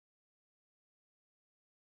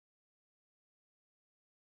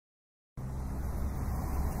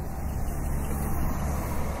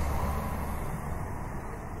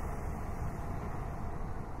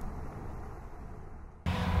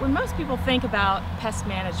When most people think about pest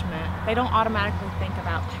management, they don't automatically think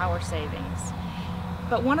about power savings.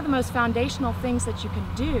 But one of the most foundational things that you can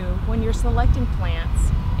do when you're selecting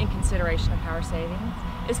plants in consideration of power savings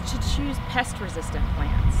is to choose pest-resistant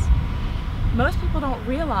plants. Most people don't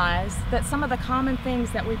realize that some of the common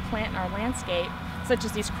things that we plant in our landscape, such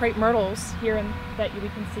as these crepe myrtles here that we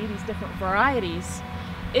can see these different varieties,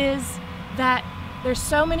 is that there's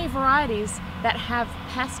so many varieties that have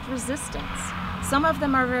pest resistance. Some of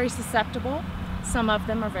them are very susceptible, some of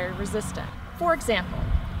them are very resistant. For example,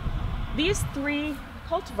 these 3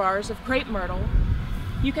 cultivars of crepe myrtle,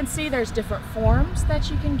 you can see there's different forms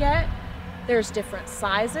that you can get, there's different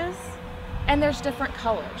sizes, and there's different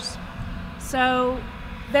colors. So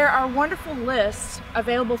there are wonderful lists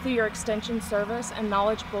available through your extension service and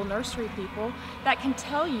knowledgeable nursery people that can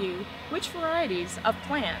tell you which varieties of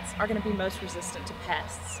plants are going to be most resistant to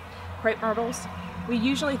pests. Crepe myrtles we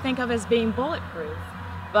usually think of as being bulletproof,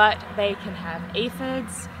 but they can have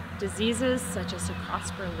aphids, diseases such as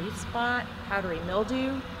Cercospora leaf spot, powdery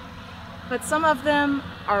mildew, but some of them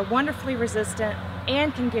are wonderfully resistant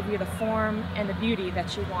and can give you the form and the beauty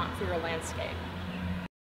that you want for your landscape.